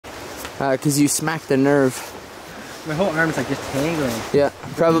Because you smacked the nerve. My whole arm is like just tangling. Yeah,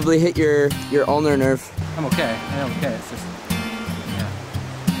 probably hit your ulnar nerve. I'm okay. I'm okay. It's just, yeah.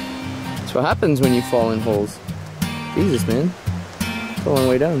 That's what happens when you fall in holes. Jesus, man. It's a long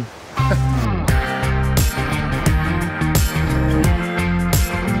way down.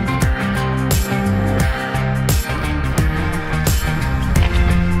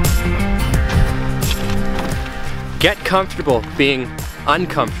 Get comfortable being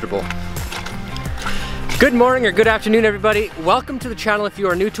uncomfortable. Good morning or good afternoon, everybody. Welcome to the channel if you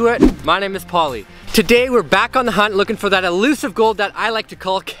are new to it. My name is Paulie. Today we're back on the hunt looking for that elusive gold that I like to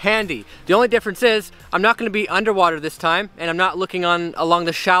call candy. The only difference is I'm not going to be underwater this time, and I'm not looking along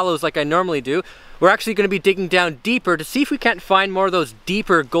the shallows like I normally do. We're actually going to be digging down deeper to see if we can't find more of those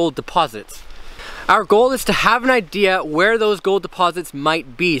deeper gold deposits. Our goal is to have an idea where those gold deposits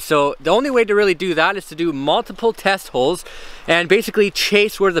might be. So the only way to really do that is to do multiple test holes and basically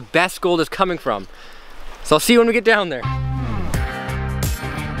chase where the best gold is coming from. So I'll see you when we get down there.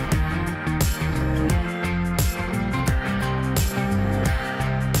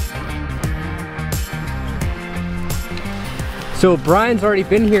 So Brian's already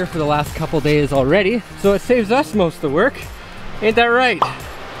been here for the last couple days already, so it saves us most of the work. Ain't that right?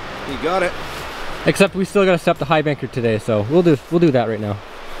 You got it. Except we still gotta set up the high banker today, so we'll do that right now.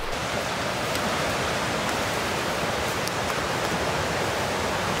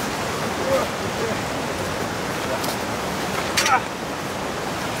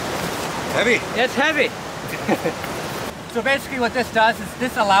 Heavy? It's heavy. So basically what this does is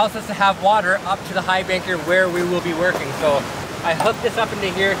this allows us to have water up to the high banker where we will be working. So I hooked this up into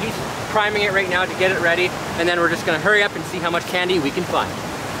here. He's priming it right now to get it ready, and then we're just gonna hurry up and see how much candy we can find.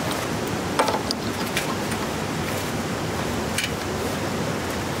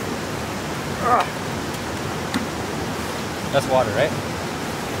 That's water, right?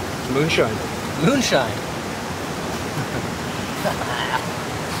 Moonshine. Moonshine.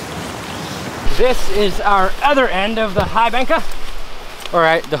 This is our other end of the high banker.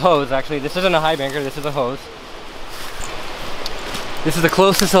 Alright, the hose actually. This isn't a high banker, this is a hose. This is the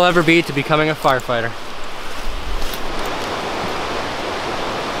closest I'll ever be to becoming a firefighter.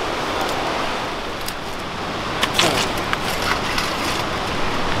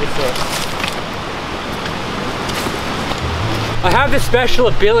 I have this special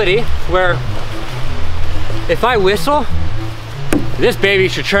ability where if I whistle, this baby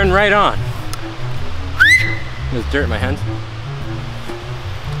should turn right on. There's dirt in my hands.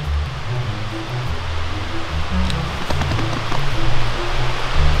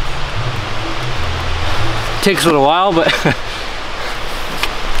 Takes a little while, but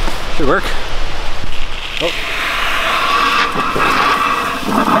should work. Oh.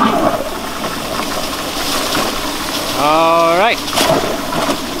 All right.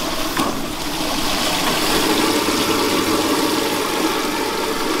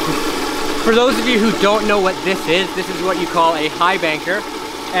 For those of you who don't know what this is what you call a high banker.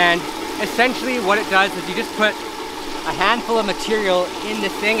 And essentially what it does is you just put a handful of material in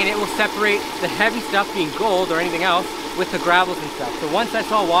this thing and it will separate the heavy stuff, being gold or anything else, with the gravels and stuff. So once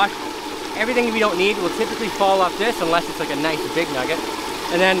that's all washed, everything we don't need will typically fall off this unless it's like a nice big nugget.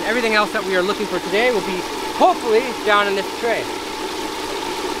 And then everything else that we are looking for today will be hopefully down in this tray.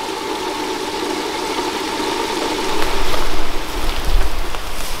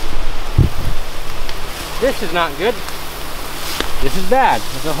 This is not good. This is bad.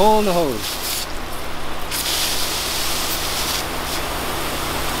 There's a hole in the hose.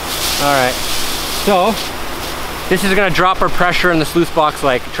 Alright, so this is going to drop our pressure in the sluice box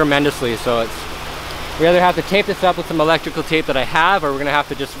like tremendously, so we either have to tape this up with some electrical tape that I have, or we're going to have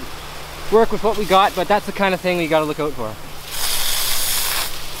to just work with what we got, but that's the kind of thing we got to look out for.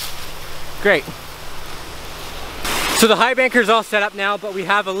 Great. So the high banker is all set up now, but we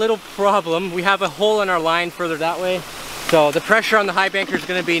have a little problem. We have a hole in our line further that way. So the pressure on the high banker is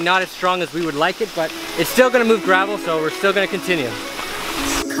going to be not as strong as we would like it, but it's still going to move gravel, so we're still going to continue.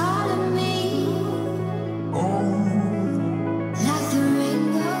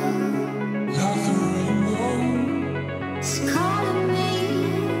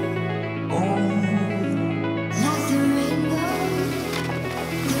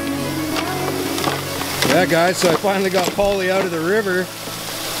 Yeah guys, so I finally got Paulie out of the river.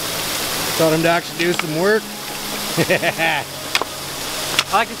 Got him to actually do some work. I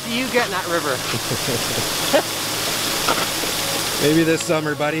like to see you get in that river. Maybe this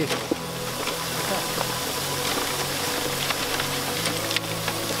summer, buddy.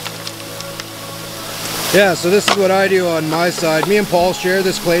 Yeah, so this is what I do on my side. Me and Paul share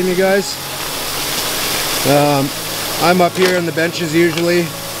this claim, you guys. I'm up here on the benches usually,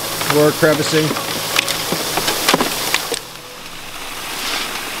 or crevicing.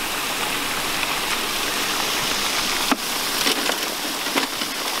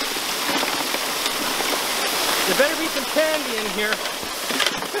 There better be some candy in here.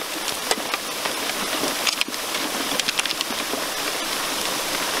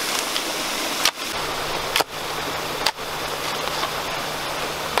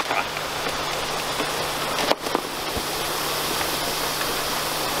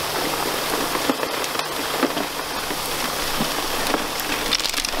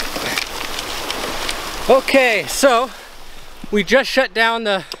 Okay, so we just shut down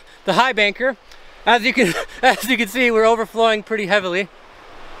the Highbanker. As you can see, we're overflowing pretty heavily.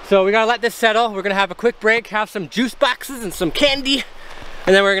 So we gotta let this settle. We're gonna have a quick break, have some juice boxes and some candy,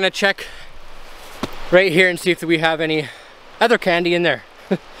 and then we're gonna check right here and see if we have any other candy in there.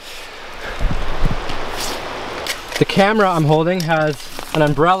 The camera I'm holding has an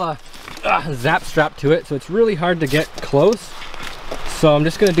umbrella zap strap to it, so it's really hard to get close. So I'm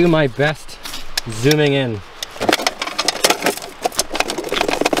just gonna do my best zooming in.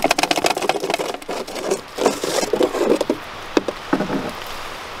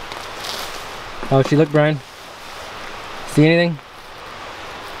 How's she look, Brian? See anything?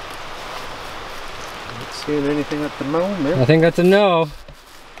 Not seeing anything at the moment. I think that's a no.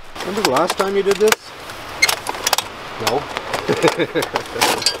 Remember the last time you did this? No.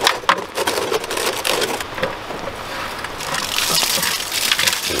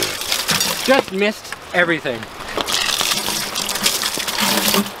 Just missed everything.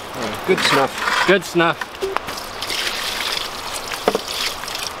 Good snuff. Good snuff.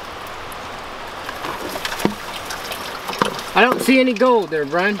 I don't see any gold there,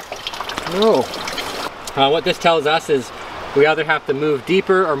 Brian. No. What this tells us is we either have to move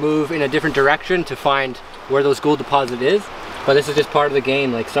deeper or move in a different direction to find where those gold deposit is. But this is just part of the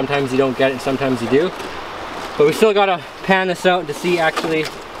game. Like sometimes you don't get it, sometimes you do. But we still gotta pan this out to see actually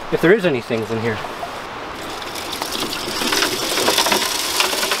if there is any things in here.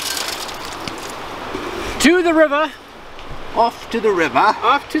 To the river. Off to the river.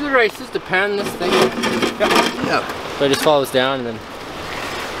 Off to the races to pan this thing. Yep. So I just follow this down and then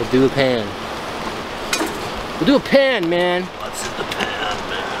we'll do a pan. We'll do a pan, man. What's in the pan,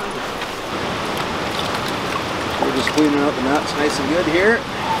 man? We're just cleaning out the nuts nice and good here.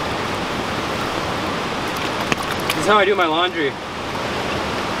 This is how I do my laundry.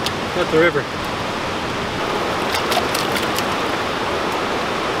 At the river.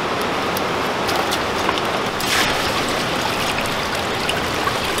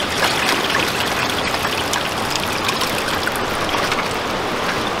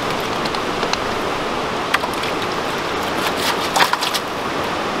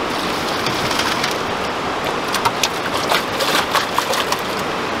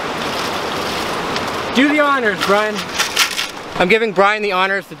 Do the honors, Brian. I'm giving Brian the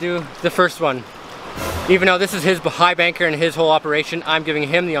honors to do the first one. Even though this is his Highbanker and his whole operation, I'm giving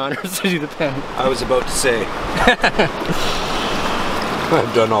him the honors to do the pan. I was about to say.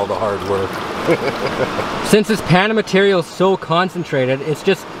 I've done all the hard work. Since this pan material is so concentrated, it's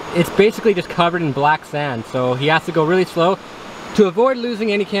basically just covered in black sand, so he has to go really slow to avoid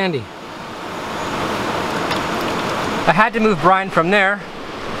losing any candy. I had to move Brian from there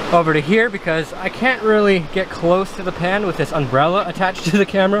over to here because I can't really get close to the pan with this umbrella attached to the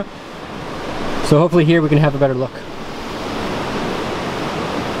camera. So hopefully here we can have a better look.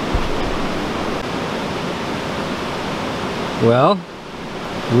 Well,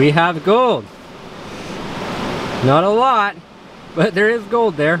 we have gold. Not a lot, but there is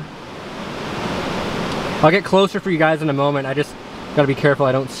gold there. I'll get closer for you guys in a moment. I just gotta be careful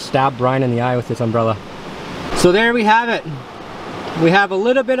I don't stab Brian in the eye with this umbrella. So there we have it. We have a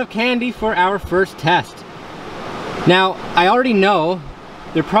little bit of candy for our first test. Now, I already know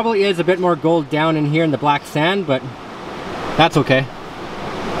there probably is a bit more gold down in here in the black sand, but that's okay.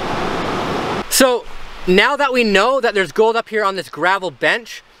 So, now that we know that there's gold up here on this gravel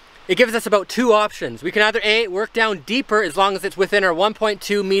bench, it gives us about two options. We can either A, work down deeper as long as it's within our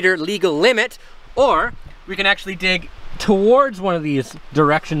 1.2 meter legal limit, or we can actually dig towards one of these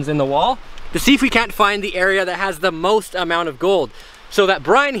directions in the wall to see if we can't find the area that has the most amount of gold, so that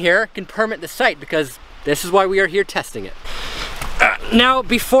Brian here can permit the site, because this is why we are here testing it. Now,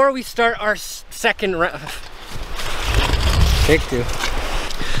 before we start our second round, take two.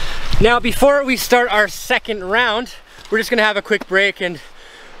 Now, before we start our second round, we're just gonna have a quick break and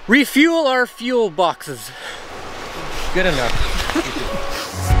refuel our fuel boxes. Good enough.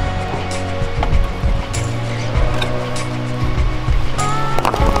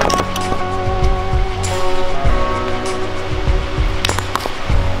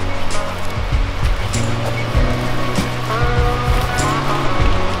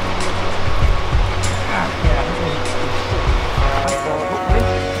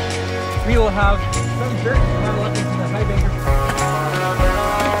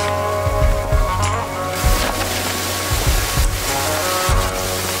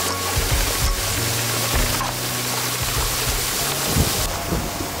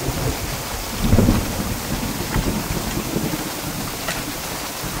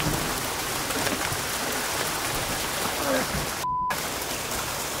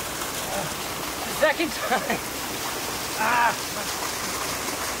 second time. Ah.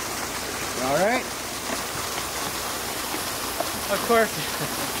 All right. Of course.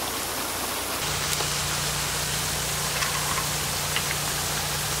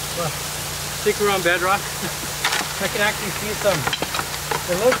 Well, I think we're on Bedrock. I can actually see some.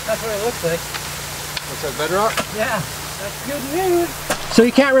 That's what it looks like. What's that, Bedrock? Yeah, that's good news. So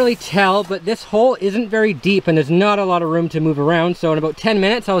you can't really tell, but this hole isn't very deep and there's not a lot of room to move around. So in about 10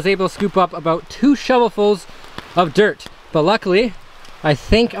 minutes, I was able to scoop up about 2 shovelfuls of dirt. But luckily, I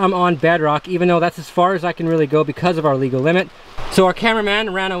think I'm on Bedrock, even though that's as far as I can really go because of our legal limit. So our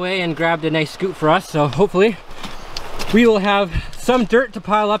cameraman ran away and grabbed a nice scoop for us. So hopefully we will have some dirt to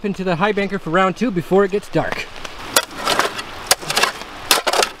pile up into the high banker for round 2 before it gets dark.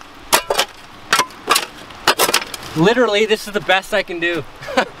 Literally, this is the best I can do.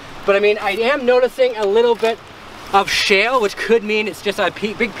 But I mean, I am noticing a little bit of shale, which could mean it's just a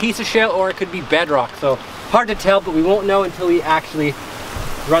big piece of shale, or it could be bedrock. So hard to tell, but we won't know until we actually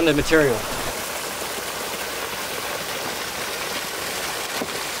run the material.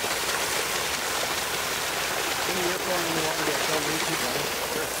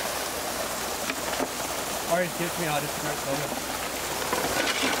 Or it gives me, I'll just start filming.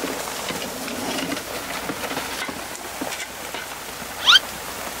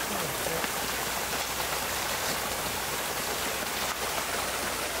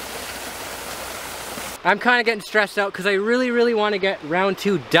 I'm kind of getting stressed out because I really want to get round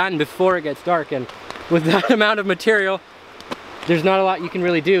 2 done before it gets dark, and with that amount of material there's not a lot you can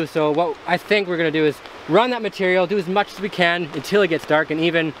really do. So what I think we're going to do is run that material, do as much as we can until it gets dark, and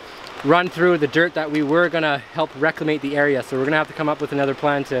even run through the dirt that we were going to help reclimate the area. So we're going to have to come up with another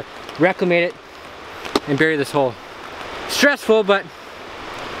plan to reclimate it and bury this hole. Stressful, but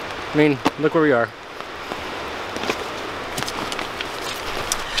I mean, look where we are.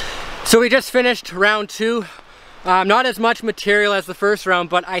 So we just finished round 2. Not as much material as the first round,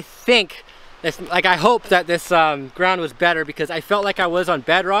 but I think, I hope that this ground was better, because I felt like I was on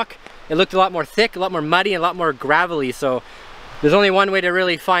Bedrock. It looked a lot more thick, a lot more muddy, and a lot more gravelly. So there's only one way to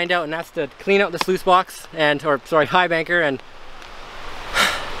really find out, and that's to clean out the sluice box, high banker, and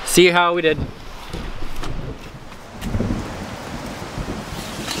see how we did.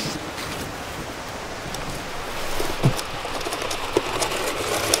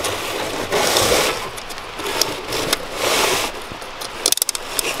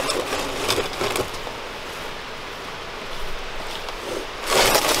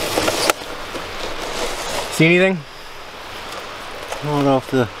 See anything? I don't know if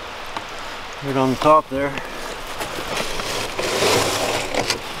the right on the top there.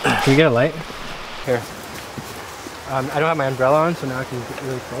 Can you get a light? Here. I don't have my umbrella on, so now I can get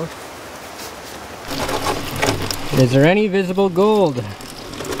really close. Is there any visible gold?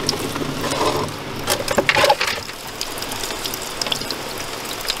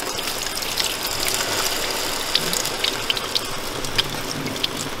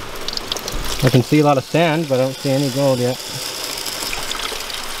 I can see a lot of sand, but I don't see any gold yet.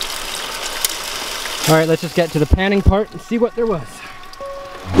 Alright, let's just get to the panning part and see what there was.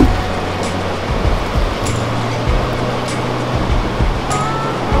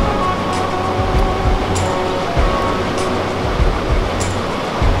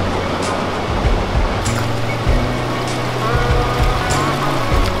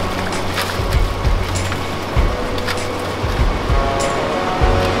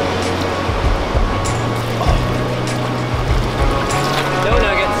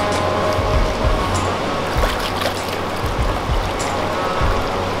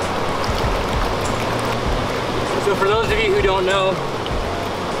 Know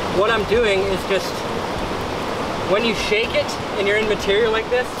what I'm doing is just, when you shake it and you're in material like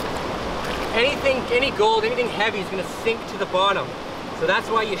this, any gold, anything heavy is going to sink to the bottom. So that's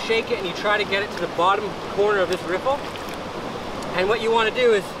why you shake it and you try to get it to the bottom corner of this riffle. And what you want to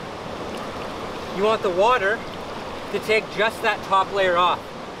do is you want the water to take just that top layer off.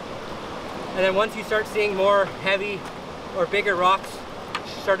 And then once you start seeing more heavy or bigger rocks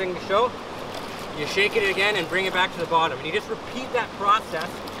starting to show, you shake it again and bring it back to the bottom. And you just repeat that process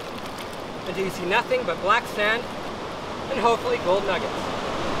until you see nothing but black sand and hopefully gold nuggets.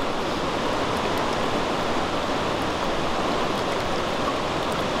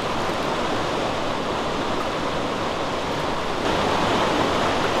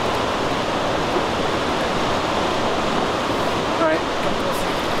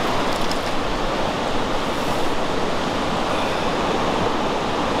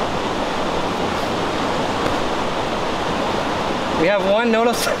 We have one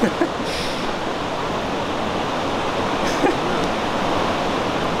notice.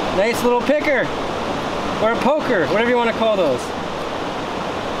 Nice little picker. or a poker, whatever you want to call those.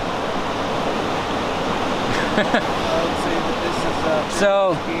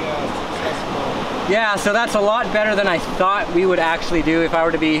 So, yeah, so that's a lot better than I thought we would actually do, if I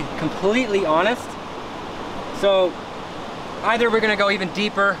were to be completely honest. So, either we're gonna go even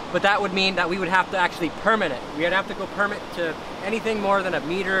deeper, but that would mean that we would have to actually permit it. We would have to go permit to anything more than a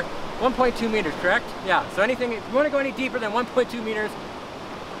meter, 1.2 meters, correct? Yeah, so anything, if you wanna go any deeper than 1.2 meters,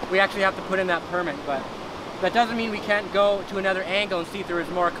 we actually have to put in that permit, but that doesn't mean we can't go to another angle and see if there is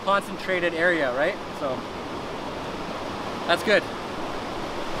more concentrated area, right? So, that's good.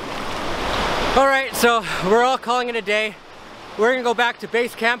 All right, so we're all calling it a day. We're gonna go back to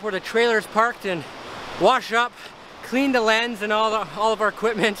base camp where the trailer is parked and wash up, clean the lens and all of our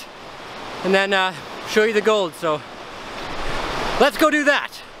equipment, and then show you the gold. So let's go do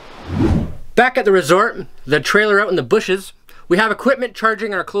that. Back at the resort, the trailer out in the bushes, we have equipment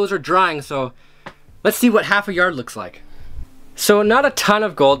charging, our clothes are drying, so let's see what half a yard looks like. So not a ton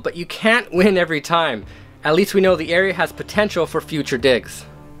of gold, but you can't win every time. At least we know the area has potential for future digs.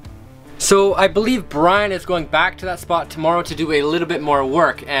 So I believe Brian is going back to that spot tomorrow to do a little bit more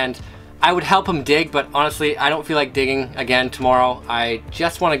work, and I would help him dig, but honestly, I don't feel like digging again tomorrow. I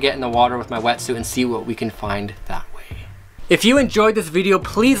just want to get in the water with my wetsuit and see what we can find that way. If you enjoyed this video,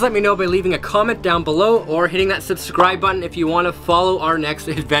 please let me know by leaving a comment down below or hitting that subscribe button if you want to follow our next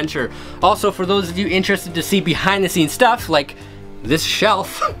adventure. Also, for those of you interested to see behind the scenes stuff like this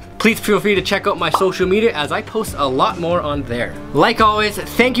shelf, please feel free to check out my social media as I post a lot more on there. Like always,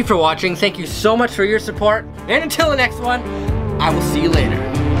 thank you for watching. Thank you so much for your support. And until the next one, I will see you later.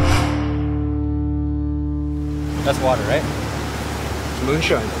 That's water, right?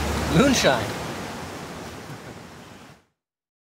 Moonshine. Moonshine.